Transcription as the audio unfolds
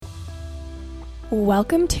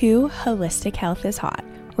Welcome to Holistic Health is Hot,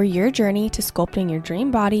 where your journey to sculpting your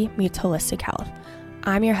dream body meets holistic health.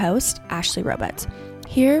 I'm your host, Ashley Roberts.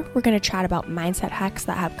 Here, we're going to chat about mindset hacks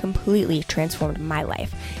that have completely transformed my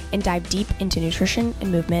life and dive deep into nutrition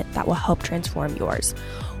and movement that will help transform yours.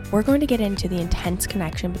 We're going to get into the intense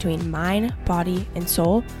connection between mind, body, and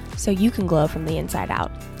soul so you can glow from the inside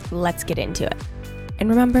out. Let's get into it. And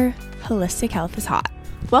remember, holistic health is hot.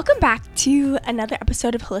 Welcome back to another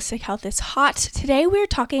episode of Holistic Health is Hot. Today we're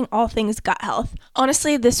talking all things gut health.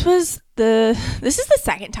 Honestly, this is the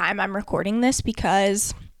second time I'm recording this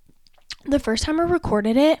because the first time I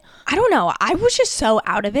recorded it, I don't know, I was just so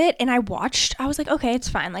out of it and I was like, okay, it's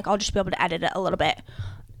fine. Like, I'll just be able to edit it a little bit.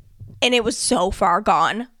 And it was so far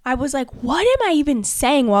gone. I was like, what am I even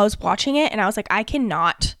saying while I was watching it? And I was like, I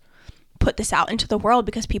cannot put this out into the world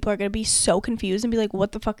because people are going to be so confused and be like,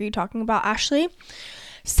 what the fuck are you talking about, Ashley?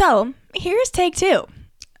 So here's take two,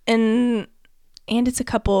 and it's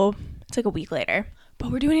like a week later,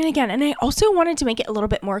 but we're doing it again. And I also wanted to make it a little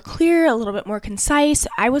bit more clear, a little bit more concise.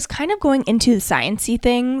 I was kind of going into the sciencey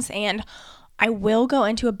things, and I will go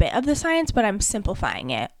into a bit of the science, but I'm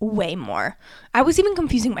simplifying it way more. I was even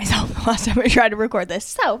confusing myself the last time I tried to record this.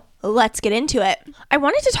 So let's get into it. I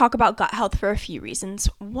wanted to talk about gut health for a few reasons.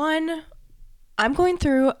 One, I'm going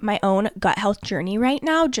through my own gut health journey right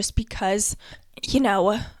now just because,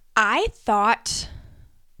 I thought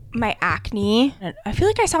my acne, and I feel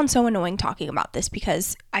like I sound so annoying talking about this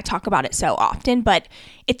because I talk about it so often, but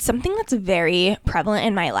it's something that's very prevalent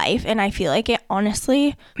in my life, and I feel like it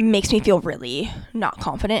honestly makes me feel really not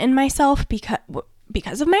confident in myself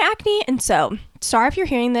because of my acne. And so, sorry if you're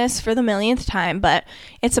hearing this for the millionth time, but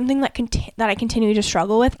it's something that I continue to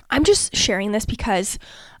struggle with. I'm just sharing this because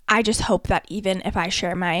I just hope that even if I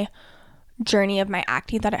share my journey of my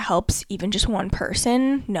acne, that it helps even just one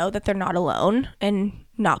person know that they're not alone and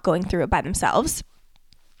not going through it by themselves.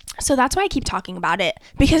 So that's why I keep talking about it,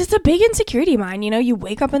 because it's a big insecurity of mine. You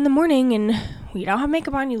wake up in the morning and you don't have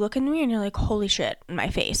makeup on, you look in the mirror and you're like, holy shit, my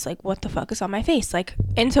face, like what the fuck is on my face?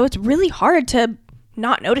 And so it's really hard to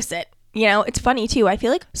not notice it. It's funny too. I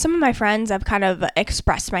feel like some of my friends have kind of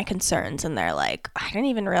expressed my concerns and they're like, I didn't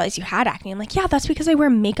even realize you had acne. I'm like, yeah, that's because I wear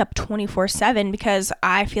makeup 24/7 because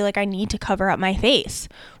I feel like I need to cover up my face,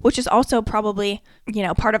 which is also probably,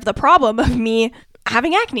 part of the problem of me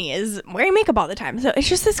having acne is wearing makeup all the time. So it's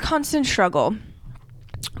just this constant struggle.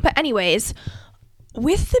 But anyways,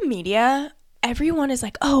 with the media, everyone is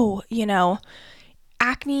like, oh,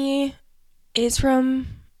 acne is from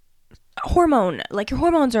hormone, like your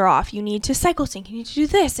hormones are off, you need to cycle sync, you need to do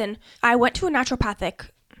this. And I went to a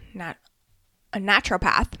naturopathic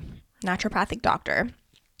doctor,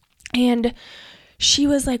 and she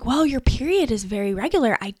was like, well, your period is very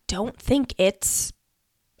regular. I don't think it's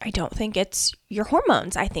your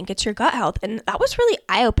hormones. I think it's your gut health. And that was really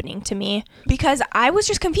eye-opening to me because I was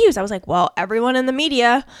just confused. I was like, well, everyone in the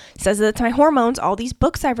media says that it's my hormones. All these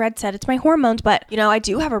books I've read said it's my hormones, but I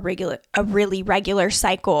do have a really regular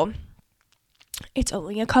cycle. It's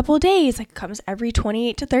only a couple days. It comes every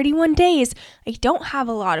 28 to 31 days. I don't have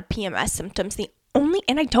a lot of PMS symptoms.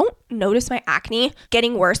 And I don't notice my acne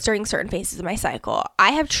getting worse during certain phases of my cycle.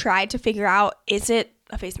 I have tried to figure out, is it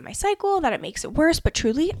a phase of my cycle that it makes it worse? But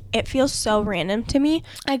truly, it feels so random to me.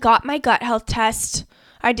 I got my gut health test.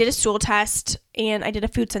 I did a stool test and I did a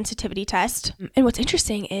food sensitivity test. And what's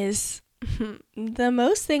interesting is the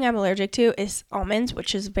most thing I'm allergic to is almonds,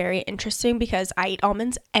 which is very interesting because I eat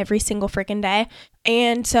almonds every single freaking day.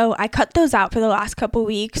 And so I cut those out for the last couple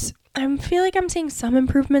weeks. I feel like I'm seeing some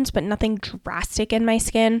improvements, but nothing drastic in my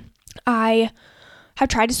skin. I have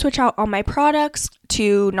tried to switch out all my products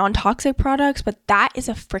to non-toxic products, but that is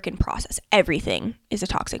a freaking process. Everything is a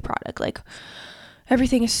toxic product. Like,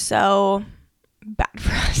 everything is so bad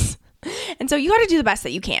for us. And so you got to do the best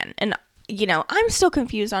that you can. And I'm still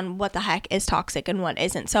confused on what the heck is toxic and what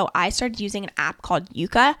isn't. So I started using an app called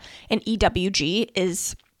Yuka, and EWG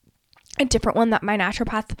is a different one that my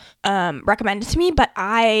naturopath recommended to me, but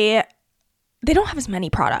they don't have as many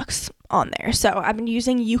products on there. So I've been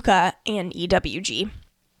using Yuka and EWG.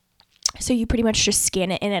 So you pretty much just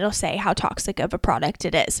scan it and it'll say how toxic of a product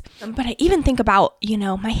it is. But I even think about,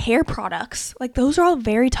 my hair products. Like, those are all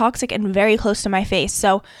very toxic and very close to my face.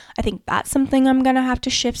 So I think that's something I'm going to have to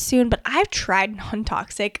shift soon. But I've tried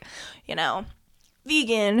non-toxic,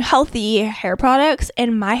 vegan, healthy hair products,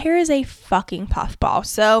 and my hair is a fucking puffball.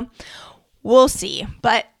 So we'll see.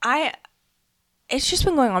 But it's just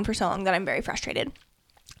been going on for so long that I'm very frustrated.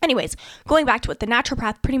 Anyways, going back to what the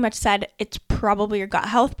naturopath pretty much said, it's probably your gut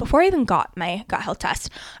health. Before I even got my gut health test,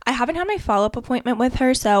 I haven't had my follow-up appointment with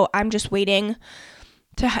her, so I'm just waiting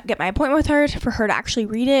to get my appointment with her for her to actually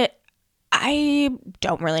read it. I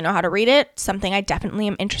don't really know how to read it. Something I definitely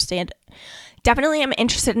am interested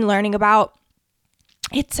in learning about.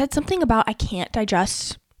 It said something about I can't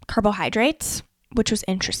digest carbohydrates, which was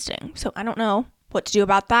interesting. So I don't know what to do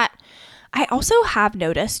about that. I also have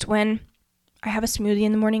noticed when I have a smoothie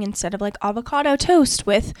in the morning instead of like avocado toast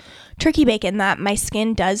with turkey bacon that my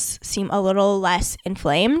skin does seem a little less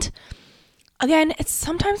inflamed. Again,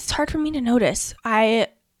 sometimes it's hard for me to notice. I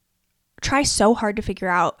try so hard to figure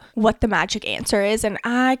out what the magic answer is and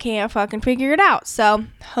I can't fucking figure it out. So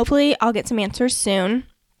hopefully I'll get some answers soon.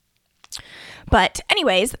 But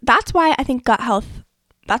anyways, that's why I think I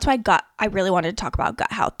really wanted to talk about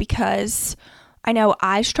gut health, because I know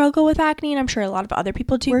I struggle with acne and I'm sure a lot of other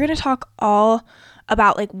people do. We're going to talk all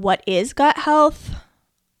about like what is gut health,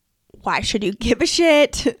 why should you give a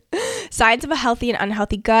shit, signs of a healthy and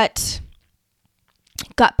unhealthy gut,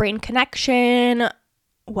 gut-brain connection,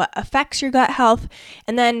 what affects your gut health,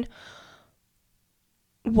 and then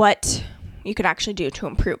what you could actually do to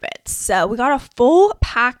improve it. So we got a full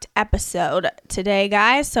packed episode today,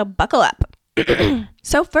 guys, so buckle up.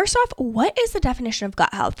 So first off, what is the definition of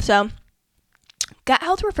gut health? So gut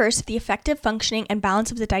health refers to the effective functioning and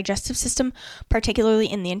balance of the digestive system, particularly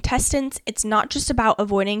in the intestines. It's not just about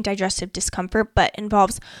avoiding digestive discomfort, but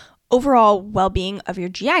involves overall well-being of your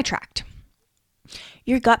GI tract.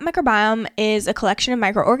 Your gut microbiome is a collection of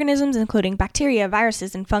microorganisms, including bacteria,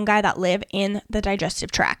 viruses, and fungi that live in the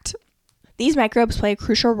digestive tract. These microbes play a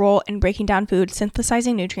crucial role in breaking down food,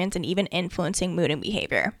 synthesizing nutrients, and even influencing mood and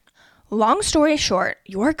behavior. Long story short,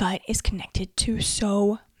 your gut is connected to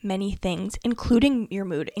so many things, including your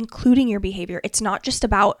mood, including your behavior. It's not just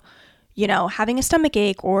about, having a stomach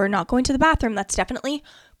ache or not going to the bathroom. That's definitely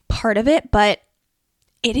part of it, but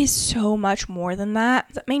it is so much more than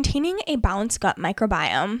that. Maintaining a balanced gut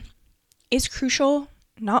microbiome is crucial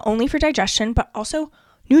not only for digestion, but also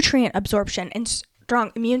nutrient absorption and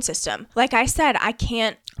strong immune system. Like I said, I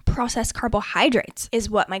can't process carbohydrates is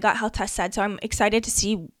what my gut health test said. So I'm excited to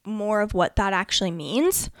see more of what that actually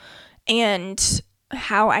means and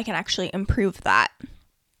how I can actually improve that.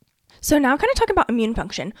 So now kind of talking about immune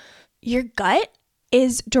function. Your gut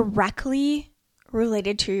is directly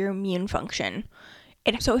related to your immune function.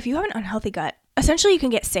 So if you have an unhealthy gut, essentially you can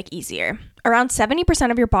get sick easier. Around 70%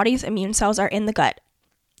 of your body's immune cells are in the gut,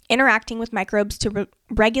 interacting with microbes to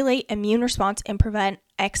regulate immune response and prevent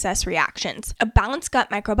excess reactions. A balanced gut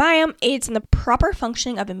microbiome aids in the proper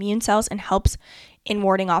functioning of immune cells and helps in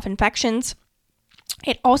warding off infections.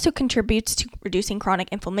 It also contributes to reducing chronic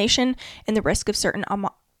inflammation and the risk of certain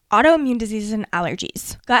autoimmune diseases and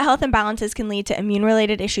allergies. Gut health imbalances can lead to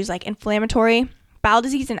immune-related issues like inflammatory bowel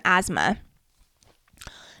disease and asthma.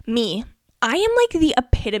 I am like the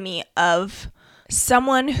epitome of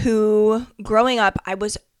someone who, growing up, I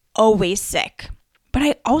was always sick, but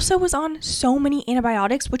I also was on so many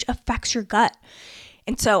antibiotics, which affects your gut.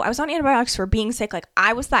 And so I was on antibiotics for being sick. Like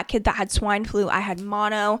I was that kid that had swine flu. I had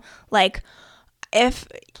mono. Like if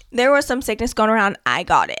there was some sickness going around, I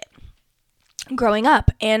got it growing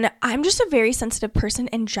up. And I'm just a very sensitive person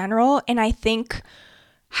in general. And I think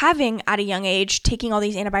having at a young age, taking all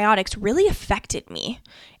these antibiotics really affected me.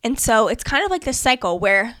 And so it's kind of like this cycle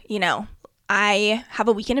where, I have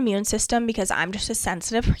a weakened immune system because I'm just a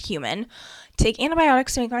sensitive human. Take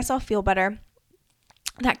antibiotics to make myself feel better.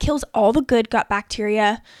 That kills all the good gut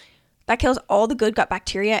bacteria.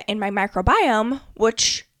 In my microbiome,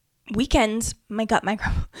 which weakens my gut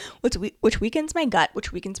which weakens my gut,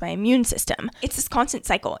 which weakens my immune system. It's this constant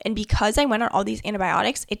cycle. And because I went on all these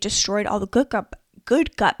antibiotics, it destroyed all the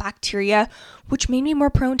good gut bacteria, which made me more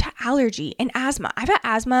prone to allergy and asthma. I've had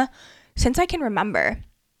asthma since I can remember.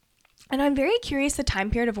 And I'm very curious the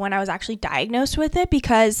time period of when I was actually diagnosed with it,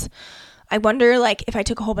 because I wonder like if I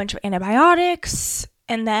took a whole bunch of antibiotics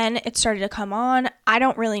and then it started to come on. I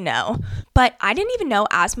don't really know. But I didn't even know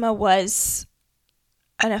asthma was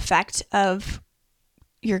an effect of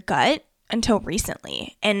your gut until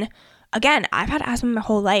recently. And again, I've had asthma my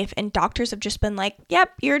whole life and doctors have just been like,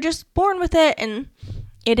 yep, you're just born with it and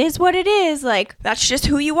it is what it is. Like, that's just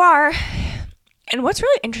who you are. And what's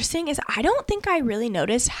really interesting is I don't think I really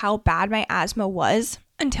noticed how bad my asthma was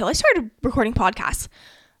until I started recording podcasts.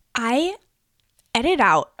 I edit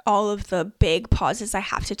out all of the big pauses I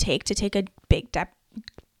have to take a big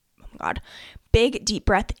deep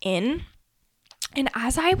breath in. And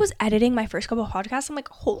as I was editing my first couple of podcasts, I'm like,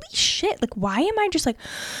 holy shit, like, why am I just like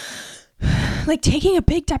taking a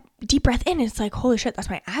big deep breath in? And it's like, holy shit, that's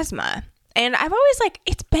my asthma. And I've always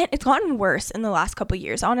it's gotten worse in the last couple of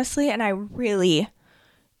years, honestly. And I really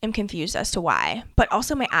am confused as to why. But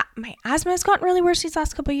also my asthma has gotten really worse these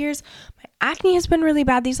last couple of years. My acne has been really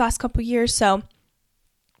bad these last couple of years. So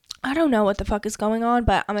I don't know what the fuck is going on,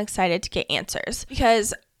 but I'm excited to get answers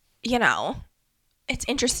because, you know, it's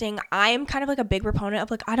interesting. I'm kind of like a big proponent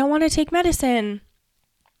of like, I don't want to take medicine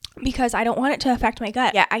because I don't want it to affect my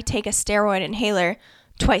gut. Yeah, I take a steroid inhaler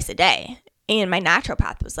twice a day. And my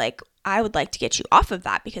naturopath was like, I would like to get you off of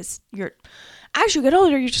that because as you get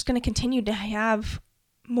older, you're just going to continue to have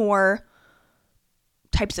more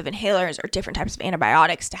types of inhalers or different types of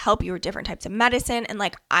antibiotics to help you, or different types of medicine. And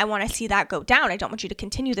like, I want to see that go down. I don't want you to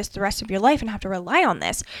continue this the rest of your life and have to rely on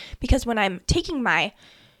this, because when I'm taking my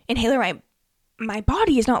inhaler, my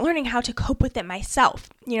body is not learning how to cope with it myself.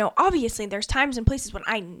 You know, obviously there's times and places when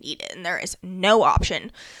I need it and there is no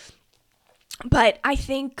option. But I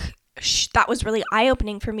think that was really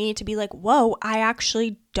eye-opening for me to be like, whoa, I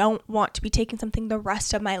actually don't want to be taking something the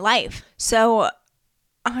rest of my life. So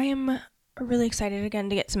I'm really excited again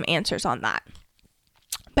to get some answers on that.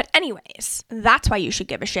 But anyways, that's why you should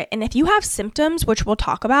give a shit. And if you have symptoms, which we'll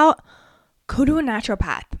talk about, go to a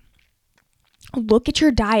naturopath. Look at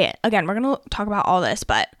your diet. Again, we're going to talk about all this,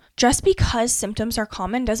 but just because symptoms are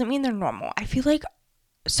common doesn't mean they're normal. I feel like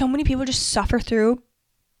so many people just suffer through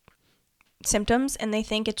symptoms and they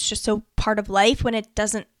think it's just so part of life when it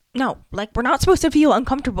doesn't. No, like, we're not supposed to feel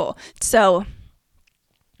uncomfortable. So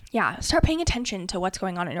yeah, start paying attention to what's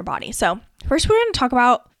going on in your body. So first we're going to talk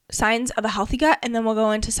about signs of a healthy gut, and then we'll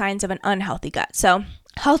go into signs of an unhealthy gut. So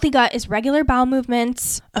healthy gut is regular bowel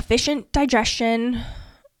movements, efficient digestion.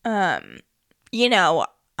 You know,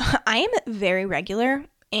 I am very regular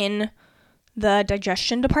in the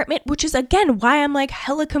digestion department, which is again why I'm like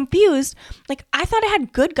hella confused. Like, I thought I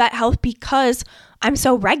had good gut health because I'm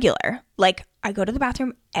so regular. Like, I go to the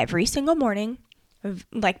bathroom every single morning,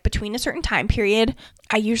 like between a certain time period.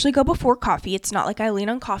 I usually go before coffee. It's not like I lean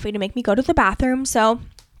on coffee to make me go to the bathroom. So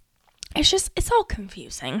it's all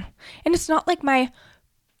confusing. And it's not like my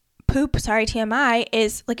poop, sorry, TMI,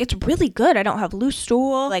 is like, it's really good. I don't have loose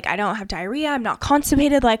stool. Like, I don't have diarrhea. I'm not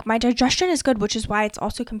constipated. Like, my digestion is good, which is why it's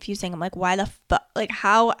also confusing. I'm like, why the fuck? Like,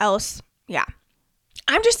 how else? Yeah.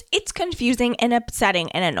 It's confusing and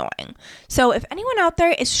upsetting and annoying. So if anyone out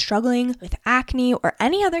there is struggling with acne or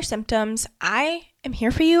any other symptoms, I am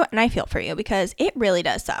here for you and I feel for you, because it really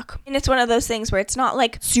does suck. And it's one of those things where it's not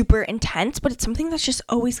like super intense, but it's something that's just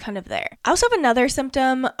always kind of there. I also have another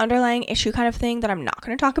symptom, underlying issue kind of thing that I'm not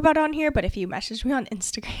going to talk about on here, but if you message me on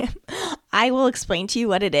Instagram, I will explain to you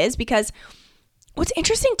what it is, because what's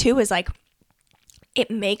interesting too is like, it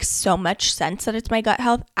makes so much sense that it's my gut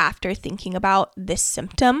health after thinking about this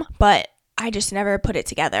symptom, but I just never put it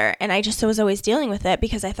together. And I just was always dealing with it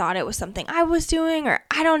because I thought it was something I was doing, or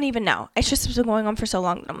I don't even know. It's just been going on for so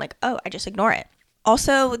long that I'm like, oh, I just ignore it.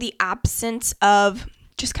 Also, the absence of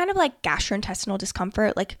just kind of like gastrointestinal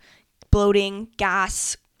discomfort, like bloating,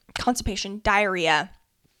 gas, constipation, diarrhea.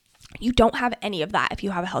 You don't have any of that if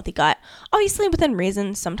you have a healthy gut. Obviously, within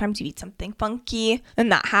reason, sometimes you eat something funky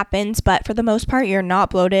and that happens, but for the most part, you're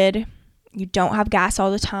not bloated. You don't have gas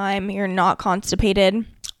all the time. You're not constipated.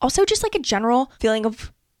 Also, just like a general feeling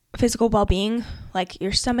of physical well-being, like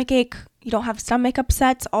your stomach ache. You don't have stomach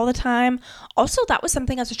upsets all the time. Also, that was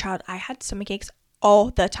something as a child. I had stomach aches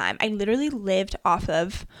all the time. I literally lived off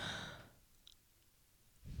of,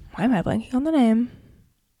 why am I blanking on the name?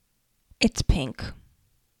 It's pink.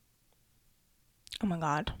 Oh my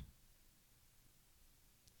God.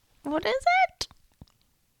 What is it?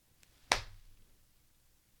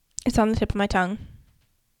 It's on the tip of my tongue.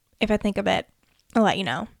 If I think of it, I'll let you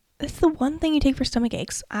know. It's the one thing you take for stomach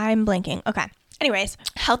aches. I'm blanking. Okay. Anyways,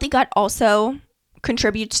 healthy gut also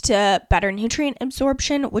contributes to better nutrient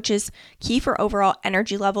absorption, which is key for overall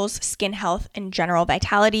energy levels, skin health, and general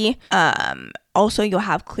vitality. Also, you'll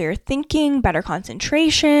have clear thinking, better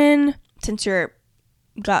concentration, since your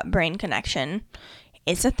gut-brain connection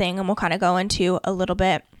is a thing, and we'll kind of go into a little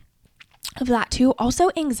bit of that too. Also,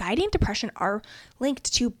 anxiety and depression are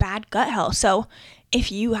linked to bad gut health. So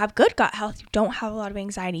if you have good gut health, you don't have a lot of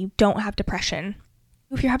anxiety, you don't have depression.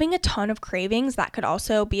 If you're having a ton of cravings, that could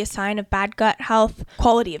also be a sign of bad gut health.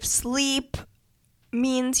 Quality of sleep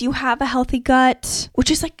means you have a healthy gut,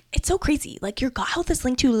 which is like, it's so crazy. Like, your gut health is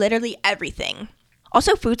linked to literally everything.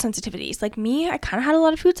 Also, food sensitivities. Like me, I kind of had a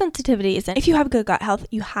lot of food sensitivities. And if you have good gut health,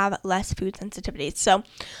 you have less food sensitivities. So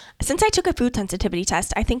since I took a food sensitivity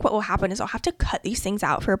test, I think what will happen is I'll have to cut these things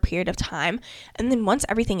out for a period of time. And then once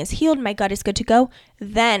everything is healed, my gut is good to go,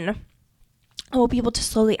 then I will be able to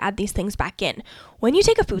slowly add these things back in. When you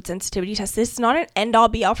take a food sensitivity test, this is not an end-all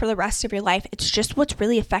be-all for the rest of your life. It's just what's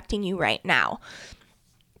really affecting you right now.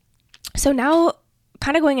 So now,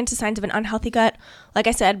 kind of going into signs of an unhealthy gut, like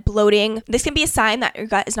I said, bloating. This can be a sign that your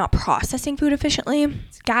gut is not processing food efficiently.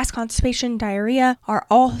 Gas, constipation, diarrhea are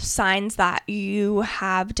all signs that you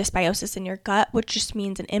have dysbiosis in your gut, which just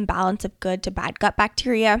means an imbalance of good to bad gut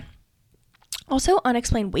bacteria. Also,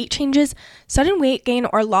 unexplained weight changes. Sudden weight gain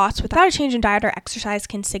or loss without a change in diet or exercise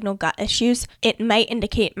can signal gut issues. It might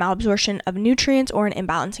indicate malabsorption of nutrients or an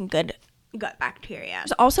imbalance in good gut bacteria.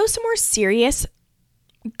 There's also some more serious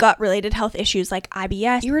gut-related health issues like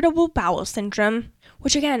IBS, irritable bowel syndrome,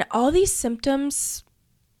 which again, all these symptoms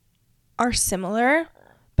are similar,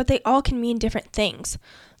 but they all can mean different things.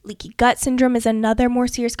 Leaky gut syndrome is another more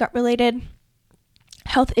serious gut-related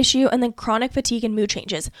health issue, and then chronic fatigue and mood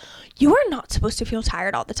changes. You are not supposed to feel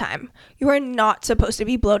tired all the time. You are not supposed to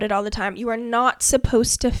be bloated all the time. You are not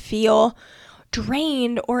supposed to feel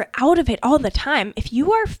drained or out of it all the time. If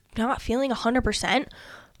you are not feeling 100%,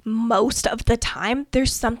 most of the time,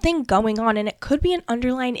 there's something going on, and it could be an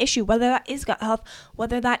underlying issue, whether that is gut health,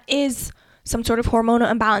 whether that is some sort of hormonal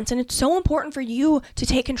imbalance. And it's so important for you to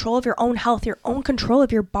take control of your own health, your own control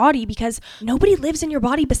of your body, because nobody lives in your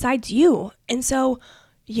body besides you. And so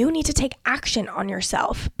you need to take action on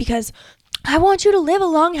yourself, because I want you to live a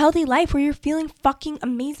long, healthy life where you're feeling fucking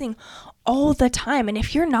amazing all the time. And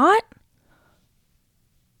if you're not,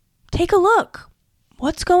 take a look.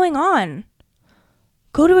 What's going on?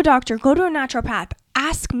 Go to a doctor, go to a naturopath,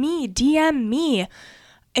 ask me, DM me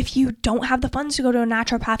if you don't have the funds to go to a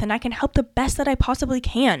naturopath, and I can help the best that I possibly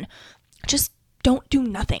can. Just don't do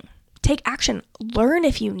nothing. Take action. Learn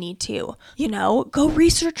if you need to, go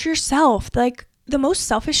research yourself. Like, the most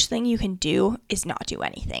selfish thing you can do is not do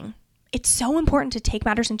anything. It's so important to take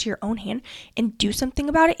matters into your own hand and do something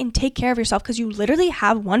about it and take care of yourself, because you literally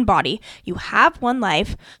have one body, you have one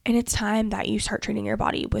life, and it's time that you start treating your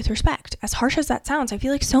body with respect. As harsh as that sounds, I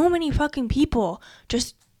feel like so many fucking people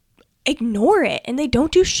just ignore it and they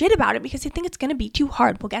don't do shit about it because they think it's going to be too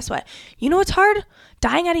hard. Well, guess what? You know what's hard?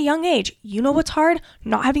 Dying at a young age. You know what's hard?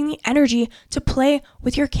 Not having the energy to play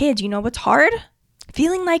with your kids. You know what's hard?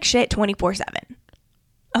 Feeling like shit 24/7.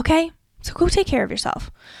 Okay? So go take care of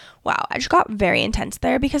yourself. Wow, I just got very intense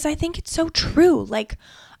there because I think it's so true. Like,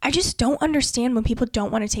 I just don't understand when people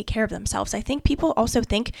don't want to take care of themselves. I think people also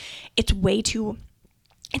think it's way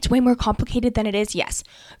more complicated than it is. Yes,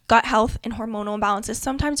 gut health and hormonal imbalances,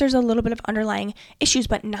 sometimes there's a little bit of underlying issues,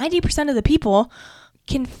 but 90% of the people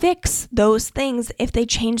can fix those things if they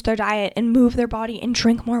change their diet and move their body and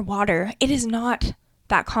drink more water. It is not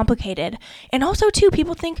that complicated. And also, too,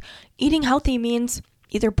 people think eating healthy means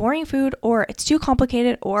either boring food or it's too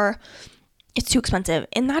complicated or it's too expensive.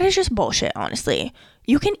 And that is just bullshit, honestly.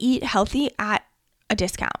 You can eat healthy at a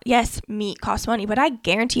discount. Yes, meat costs money, but I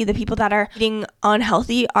guarantee the people that are eating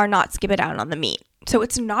unhealthy are not skipping out on the meat. So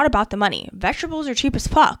it's not about the money. Vegetables are cheap as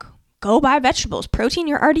fuck. Go buy vegetables. Protein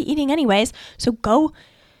you're already eating anyways, so go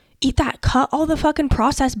eat that. Cut all the fucking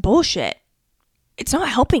processed bullshit. It's not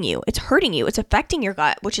helping you. It's hurting you. It's affecting your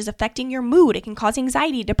gut, which is affecting your mood. It can cause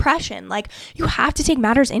anxiety, depression. Like, you have to take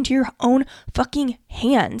matters into your own fucking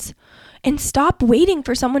hands and stop waiting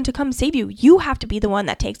for someone to come save you. You have to be the one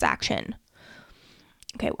that takes action.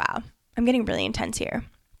 Okay, wow. I'm getting really intense here.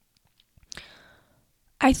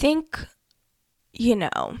 I think, we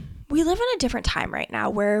live in a different time right now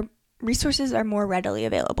where resources are more readily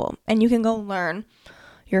available and you can go learn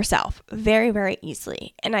yourself very, very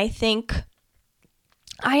easily. And I think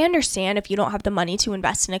I understand if you don't have the money to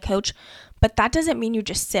invest in a coach, but that doesn't mean you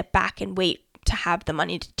just sit back and wait to have the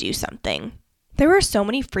money to do something. There are so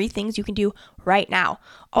many free things you can do right now.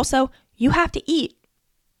 Also, you have to eat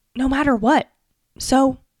no matter what.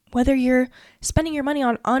 So whether you're spending your money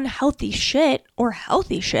on unhealthy shit or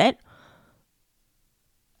healthy shit,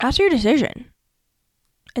 that's your decision.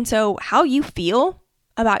 And so how you feel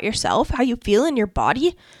about yourself, how you feel in your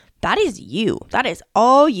body, that is you. That is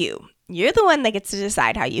all you. You're the one that gets to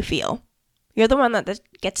decide how you feel. You're the one that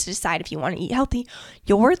gets to decide if you want to eat healthy.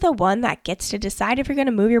 You're the one that gets to decide if you're going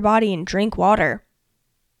to move your body and drink water.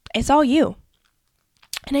 It's all you.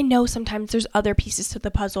 And I know sometimes there's other pieces to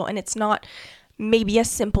the puzzle and it's not maybe as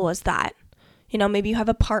simple as that. Maybe you have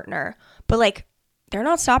a partner, but they're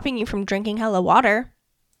not stopping you from drinking hella water.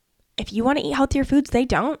 If you want to eat healthier foods, they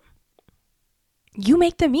don't. You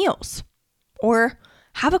make the meals or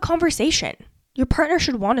have a conversation. Your partner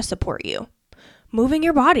should want to support you. Moving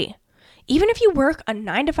your body. Even if you work a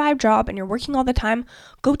 9-to-5 job and you're working all the time,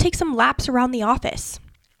 go take some laps around the office.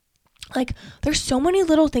 There's so many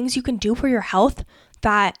little things you can do for your health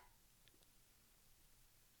that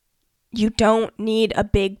you don't need a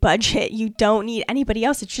big budget. You don't need anybody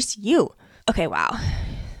else. It's just you. Okay, wow.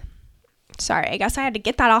 Sorry, I guess I had to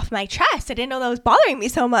get that off my chest. I didn't know that was bothering me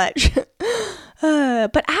so much.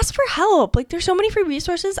 But ask for help. Like, there's so many free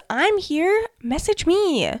resources. I'm here. Message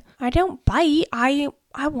me. I don't bite. I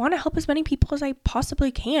want to help as many people as I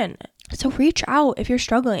possibly can. So reach out if you're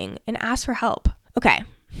struggling and ask for help. Okay.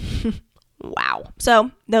 Wow.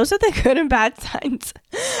 So those are the good and bad signs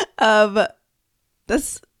of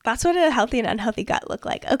this. That's what a healthy and unhealthy gut look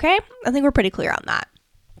like. Okay. I think we're pretty clear on that.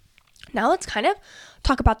 Now let's kind of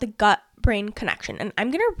talk about the gut-brain connection. And I'm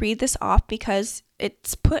going to read this off because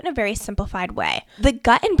it's put in a very simplified way. The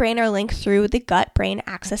gut and brain are linked through the gut-brain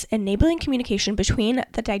axis, enabling communication between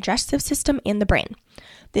the digestive system and the brain.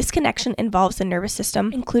 This connection involves the nervous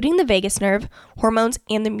system, including the vagus nerve, hormones,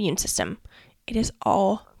 and the immune system. It is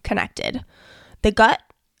all connected. The gut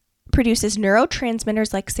produces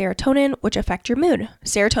neurotransmitters like serotonin, which affect your mood.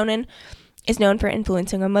 Serotonin is known for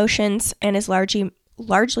influencing emotions and is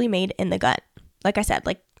largely made in the gut. Like I said,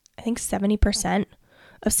 like I think 70%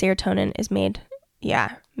 of serotonin is made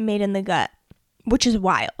in the gut, which is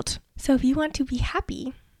wild. So if you want to be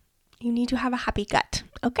happy, you need to have a happy gut,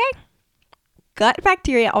 okay? Gut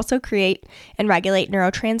bacteria also create and regulate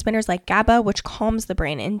neurotransmitters like GABA, which calms the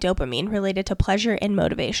brain, and dopamine related to pleasure and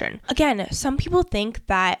motivation. Again, some people think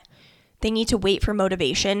that they need to wait for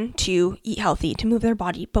motivation to eat healthy, to move their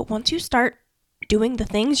body. But once you start doing the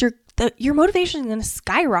things, your motivation is going to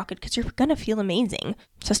skyrocket because you're going to feel amazing.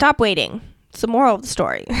 So stop waiting. It's the moral of the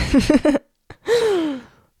story.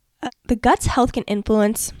 The gut's health can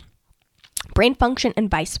influence brain function and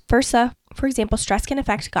vice versa. For example, stress can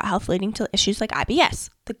affect gut health, leading to issues like IBS.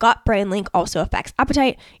 The gut-brain link also affects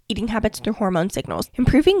appetite, eating habits through hormone signals.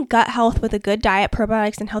 Improving gut health with a good diet,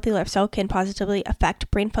 probiotics, and healthy lifestyle can positively affect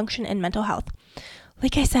brain function and mental health.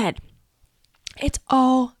 Like I said, it's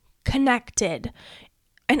all connected.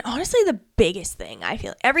 And honestly, the biggest thing, I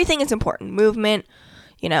feel, everything is important. Movement,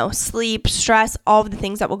 sleep, stress, all of the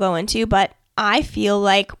things that we'll go into. But I feel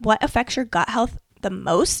like what affects your gut health the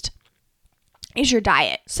most is your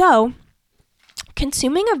diet. So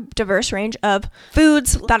consuming a diverse range of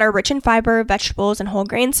foods that are rich in fiber, vegetables, and whole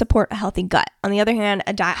grains support a healthy gut. On the other hand,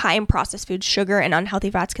 a diet high in processed foods, sugar, and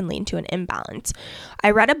unhealthy fats can lead to an imbalance.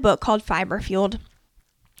 I read a book called Fiber Fueled,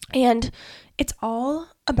 and it's all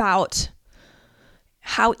about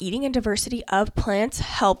how eating a diversity of plants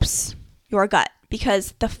helps your gut,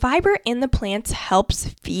 because the fiber in the plants helps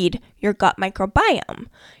feed your gut microbiome.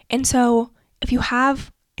 And so if you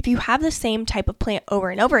have the same type of plant over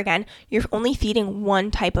and over again, you're only feeding one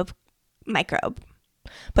type of microbe.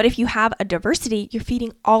 But if you have a diversity, you're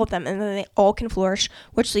feeding all of them, and then they all can flourish,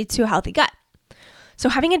 which leads to a healthy gut. So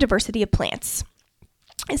having a diversity of plants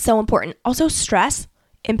is so important. Also, stress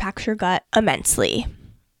impacts your gut immensely.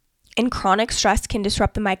 And chronic stress can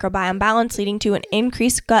disrupt the microbiome balance, leading to an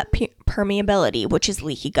increased gut permeability, which is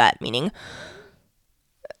leaky gut, meaning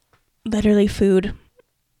literally food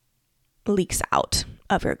leaks out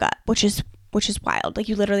of your gut, which is wild. Like,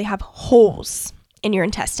 you literally have holes in your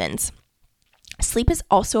intestines. Sleep is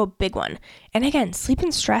also a big one. And again, sleep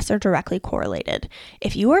and stress are directly correlated.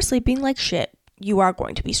 If you are sleeping like shit, you are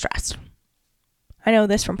going to be stressed. I know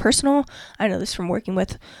this from personal. I know this from working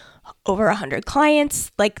with over 100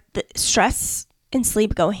 clients. Like, the stress and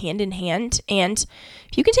sleep go hand in hand. And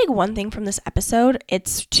if you can take one thing from this episode,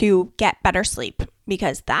 it's to get better sleep,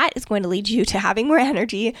 because that is going to lead you to having more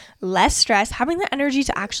energy, less stress, having the energy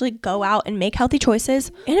to actually go out and make healthy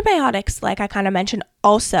choices. Antibiotics, like I kind of mentioned,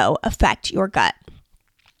 also affect your gut.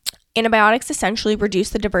 Antibiotics essentially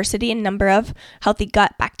reduce the diversity and number of healthy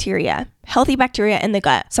bacteria in the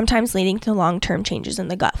gut, sometimes leading to long-term changes in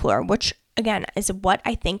the gut flora, which again is what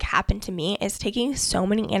I think happened to me, is taking so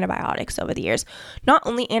many antibiotics over the years. Not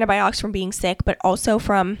only antibiotics from being sick, but also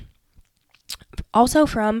from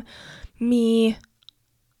me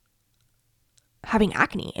having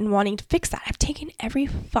acne and wanting to fix that. I've taken every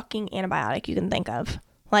fucking antibiotic you can think of.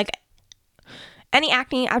 Like, any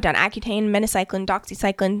acne, I've done Accutane, minocycline,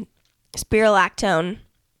 doxycycline, spirulactone,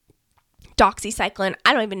 doxycycline.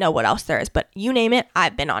 I don't even know what else there is, but you name it,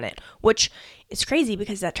 I've been on it, which is crazy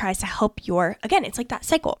because that tries to help again, it's like that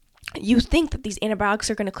cycle. You think that these antibiotics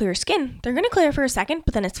are going to clear your skin. They're going to clear for a second,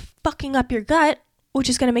 but then it's fucking up your gut, which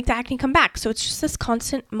is going to make the acne come back. So it's just this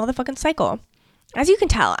constant motherfucking cycle. As you can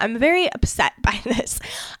tell, I'm very upset by this.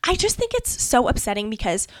 I just think it's so upsetting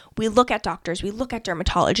because we look at doctors, we look at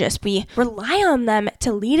dermatologists, we rely on them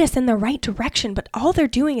to lead us in the right direction, but all they're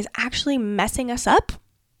doing is actually messing us up.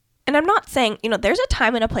 And I'm not saying, there's a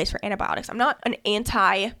time and a place for antibiotics. I'm not an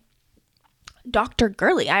anti-doctor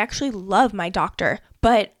girly. I actually love my doctor,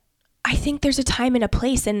 but I think there's a time and a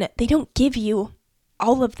place, and they don't give you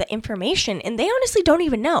all of the information and they honestly don't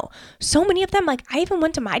even know. So many of them, like I even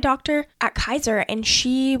went to my doctor at Kaiser and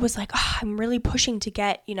she was like, oh, I'm really pushing to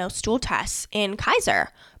get, stool tests in Kaiser,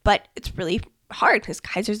 but it's really hard because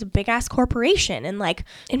Kaiser's a big ass corporation. And like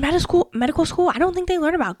in medical school, I don't think they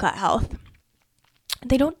learn about gut health.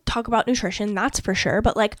 They don't talk about nutrition, that's for sure.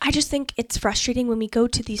 But like, I just think it's frustrating when we go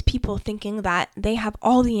to these people thinking that they have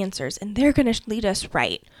all the answers and they're going to lead us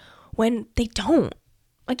right when they don't.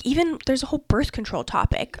 Like even there's a whole birth control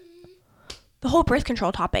topic. The whole birth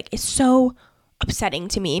control topic is so upsetting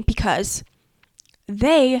to me because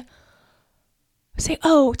they say,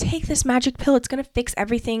 oh, take this magic pill. It's going to fix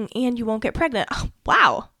everything and you won't get pregnant. Oh,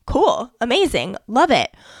 wow. Cool. Amazing. Love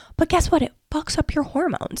it. But guess what? It fucks up your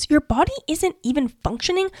hormones. Your body isn't even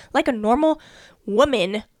functioning like a normal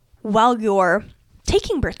woman while you're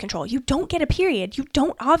taking birth control. You don't get a period. You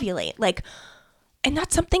don't ovulate. And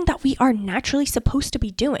that's something that we are naturally supposed to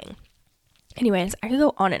be doing. Anyways, I could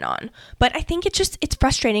go on and on, but I think it's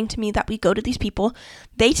frustrating to me that we go to these people.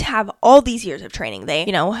 They have all these years of training. They,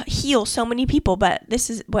 heal so many people, but this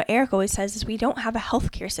is what Eric always says is we don't have a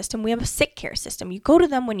healthcare system. We have a sick care system. You go to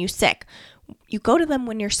them when you're sick. You go to them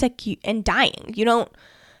when you're sick and dying. You don't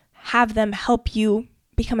have them help you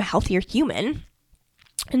become a healthier human.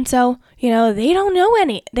 And so, they don't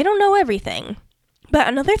know everything. But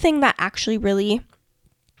another thing that actually really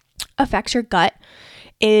affects your gut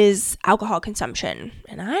is alcohol consumption.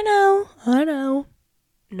 And I know,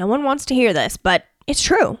 no one wants to hear this, but it's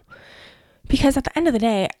true. Because at the end of the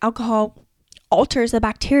day, alcohol alters the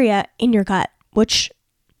bacteria in your gut, which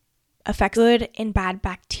affects good and bad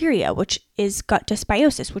bacteria, which is gut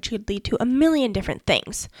dysbiosis, which could lead to a million different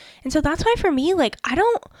things. And so that's why for me,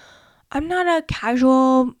 I'm not a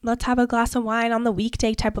casual, let's have a glass of wine on the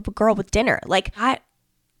weekday type of a girl with dinner. That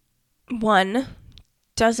one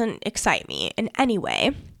doesn't excite me in any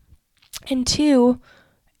way. And two,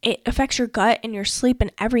 it affects your gut and your sleep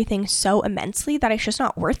and everything so immensely that it's just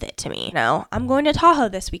not worth it to me. I'm going to Tahoe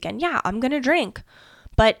this weekend. Yeah, I'm going to drink.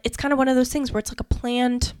 But it's kind of one of those things where it's like a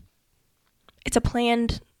planned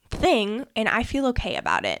thing and I feel okay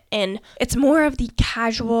about it. And it's more of the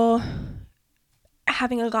casual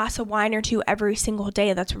having a glass of wine or two every single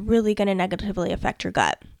day that's really going to negatively affect your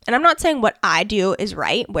gut. And I'm not saying what I do is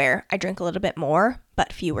right, where I drink a little bit more,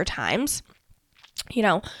 but fewer times,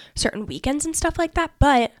 certain weekends and stuff like that.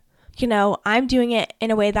 But, I'm doing it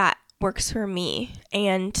in a way that works for me.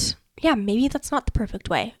 And yeah, maybe that's not the perfect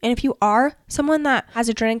way. And if you are someone that has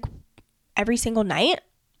a drink every single night,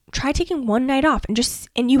 try taking one night off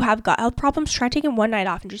and you have gut health problems, try taking one night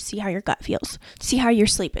off and just see how your gut feels, see how your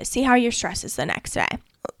sleep is, see how your stress is the next day.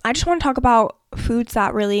 I just want to talk about foods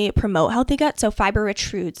that really promote healthy gut. So fiber-rich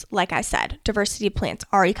foods, like I said, diversity of plants,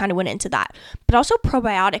 already kind of went into that. But also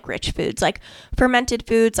probiotic-rich foods, like fermented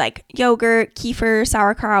foods like yogurt, kefir,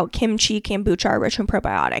 sauerkraut, kimchi, kombucha are rich in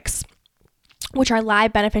probiotics, which are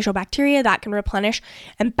live beneficial bacteria that can replenish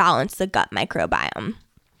and balance the gut microbiome.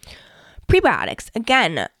 Prebiotics,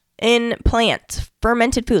 again, in plants,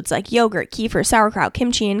 fermented foods like yogurt, kefir, sauerkraut,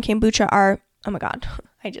 kimchi, and kombucha are, oh my God,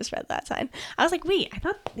 I just read that sign. I was like, wait, I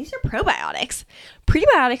thought these are probiotics.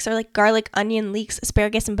 Prebiotics are like garlic, onion, leeks,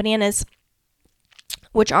 asparagus, and bananas,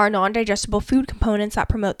 which are non-digestible food components that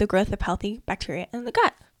promote the growth of healthy bacteria in the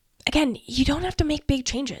gut. Again, you don't have to make big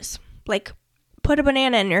changes. Like put a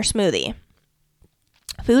banana in your smoothie.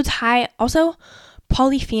 Foods high, also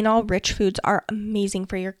polyphenol-rich foods are amazing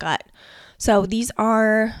for your gut. So these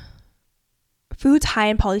are foods high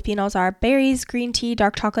in polyphenols are berries, green tea,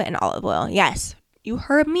 dark chocolate, and olive oil. Yes, you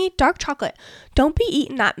heard me, dark chocolate. Don't be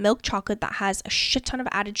eating that milk chocolate that has a shit ton of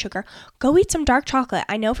added sugar. Go eat some dark chocolate.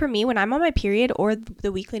 I know for me, when I'm on my period or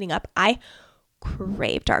the week leading up, I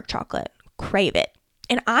crave dark chocolate. Crave it.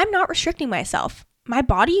 And I'm not restricting myself. My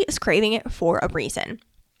body is craving it for a reason.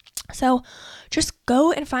 So just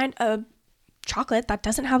go and find a chocolate that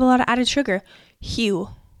doesn't have a lot of added sugar. Hu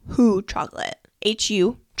chocolate.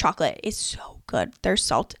 HU chocolate is so good. They're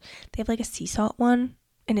salt. They have like a sea salt one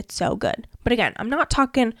and it's so good. But again, I'm not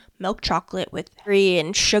talking milk chocolate with dairy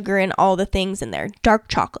and sugar and all the things in there. Dark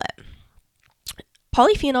chocolate.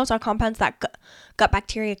 Polyphenols are compounds that gut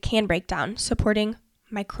bacteria can break down, supporting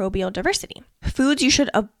microbial diversity. Foods you should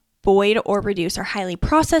avoid or reduce are highly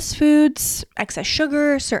processed foods, excess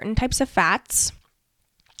sugar, certain types of fats,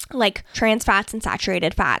 like trans fats and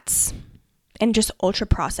saturated fats, and just ultra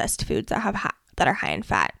processed foods that are high in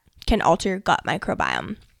fat can alter your gut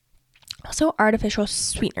microbiome. Also, artificial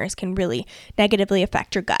sweeteners can really negatively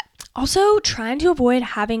affect your gut. Also, trying to avoid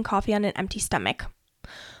having coffee on an empty stomach.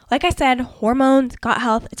 Like I said, hormones, gut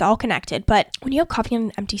health, it's all connected. But when you have coffee on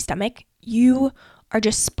an empty stomach, you are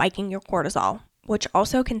just spiking your cortisol, which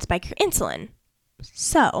also can spike your insulin.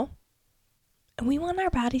 So we want our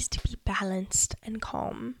bodies to be balanced and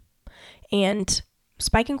calm. And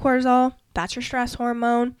spike in cortisol, that's your stress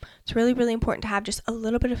hormone. It's really, really important to have just a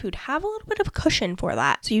little bit of food. Have a little bit of cushion for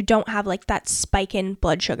that so you don't have like that spike in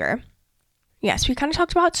blood sugar. Yes, we kind of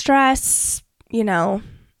talked about stress,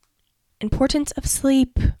 importance of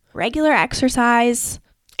sleep, regular exercise.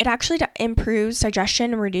 It actually improves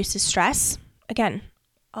digestion and reduces stress. Again,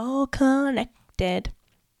 all connected.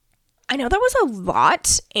 I know that was a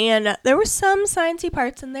lot, and there were some sciencey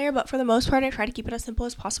parts in there, but for the most part, I try to keep it as simple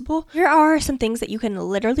as possible. Here are some things that you can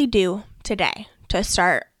literally do today to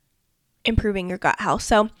start improving your gut health.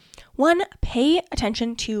 So, 1, pay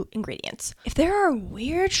attention to ingredients. If there are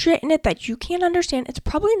weird shit in it that you can't understand, it's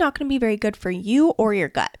probably not going to be very good for you or your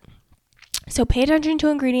gut. So pay attention to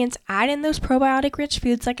ingredients, add in those probiotic-rich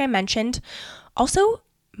foods like I mentioned. Also,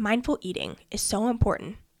 mindful eating is so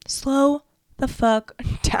important. Slow the fuck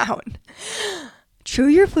down. Chew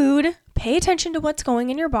your food, pay attention to what's going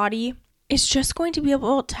in your body. It's just going to be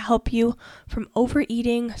able to help you from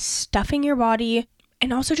overeating, stuffing your body,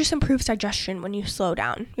 and also just improves digestion when you slow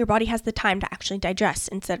down. Your body has the time to actually digest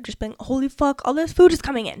instead of just being, holy fuck, all this food is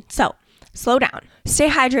coming in. So slow down. Stay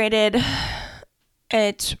hydrated.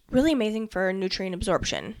 It's really amazing for nutrient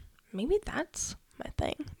absorption. Maybe that's my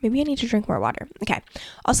thing. Maybe I need to drink more water. Okay.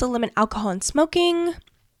 Also limit alcohol and smoking.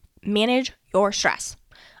 Manage your stress.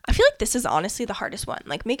 I feel like this is honestly the hardest one.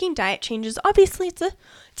 Like making diet changes, obviously it's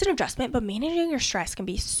an adjustment, but managing your stress can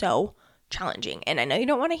be so challenging. And I know you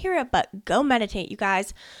don't want to hear it, but go meditate, you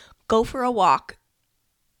guys. Go for a walk.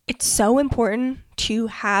 It's so important to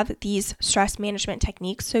have these stress management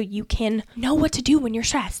techniques so you can know what to do when you're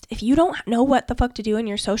stressed. If you don't know what the fuck to do and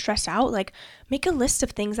you're so stressed out, like make a list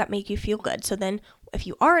of things that make you feel good. So then if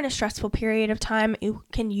you are in a stressful period of time, you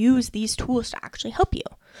can use these tools to actually help you.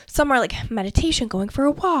 Some are like meditation, going for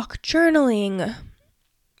a walk, journaling,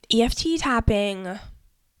 EFT tapping,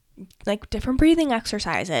 like different breathing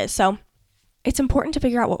exercises. So it's important to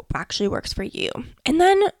figure out what actually works for you. And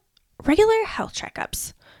then regular health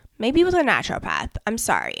checkups. Maybe with a naturopath. I'm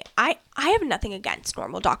sorry. I have nothing against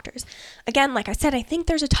normal doctors. Again, like I said, I think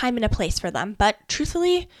there's a time and a place for them. But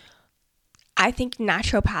truthfully, I think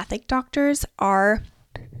naturopathic doctors are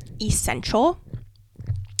essential.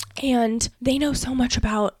 And they know so much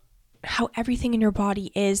about how everything in your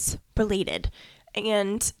body is related.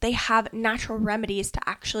 And they have natural remedies to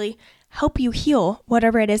actually help you heal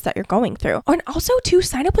whatever it is that you're going through. And also to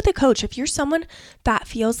sign up with a coach. If you're someone that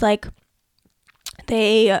feels like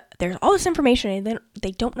there's all this information and then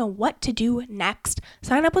they don't know what to do next,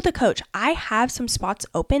 sign up with a coach. I have some spots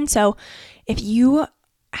open. So if you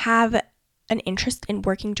have an interest in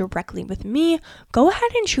working directly with me, go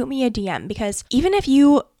ahead and shoot me a DM, because even if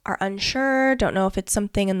you are unsure, don't know if it's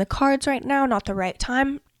something in the cards right now, not the right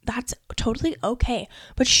time, that's totally okay.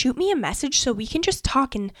 But shoot me a message so we can just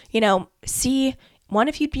talk and, see, 1,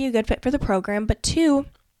 if you'd be a good fit for the program, but 2,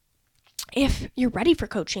 if you're ready for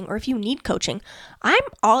coaching or if you need coaching. I'm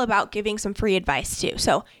all about giving some free advice too.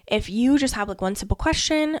 So if you just have like one simple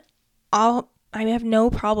question, I have no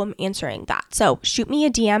problem answering that. So shoot me a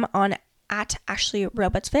DM on at Ashley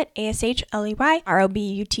Robutsfit,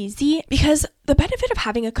 ASHLEYROBUTZ, because the benefit of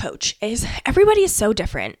having a coach is everybody is so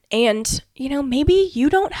different. And, maybe you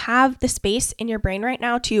don't have the space in your brain right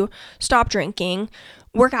now to stop drinking,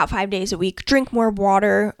 work out 5 days a week, drink more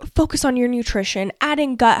water, focus on your nutrition, add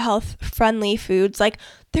in gut health friendly foods. Like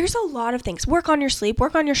there's a lot of things. Work on your sleep,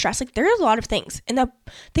 work on your stress. Like there's a lot of things. And the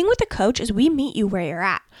thing with the coach is we meet you where you're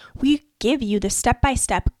at. We give you the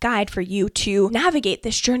step-by-step guide for you to navigate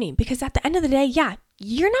this journey, because at the end of the day,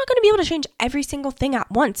 you're not going to be able to change every single thing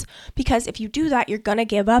at once, because if you do that, you're going to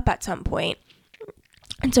give up at some point.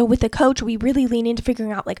 And so with the coach, we really lean into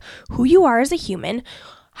figuring out like who you are as a human,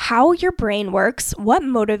 how your brain works, what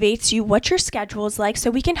motivates you, what your schedule is like,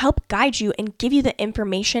 so we can help guide you and give you the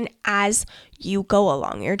information as you go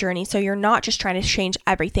along your journey, so you're not just trying to change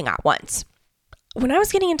everything at once. When I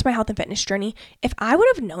was getting into my health and fitness journey, if I would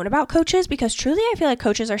have known about coaches, because truly I feel like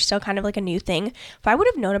coaches are still kind of like a new thing. If I would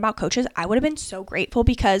have known about coaches, I would have been so grateful,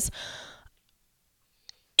 because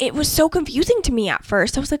it was so confusing to me at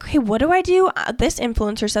first. I was like, okay, what do I do? This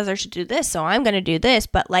influencer says I should do this, so I'm going to do this.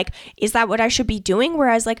 But like, is that what I should be doing?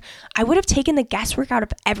 Whereas like, I would have taken the guesswork out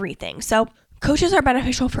of everything. So coaches are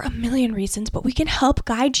beneficial for a million reasons, but we can help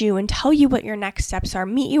guide you and tell you what your next steps are,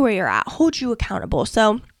 meet you where you're at, hold you accountable.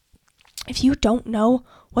 So if you don't know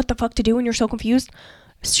what the fuck to do and you're so confused,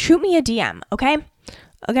 shoot me a DM, okay?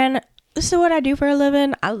 Again, this is what I do for a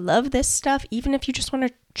living. I love this stuff. Even if you just want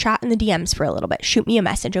to chat in the DMs for a little bit, shoot me a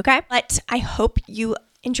message, okay? But I hope you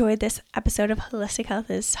enjoyed this episode of Holistic Health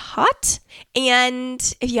is Hot. And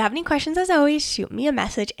if you have any questions, as always, shoot me a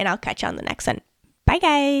message and I'll catch you on the next one. Bye,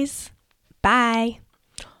 guys. Bye.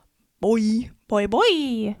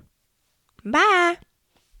 Boy. Bye.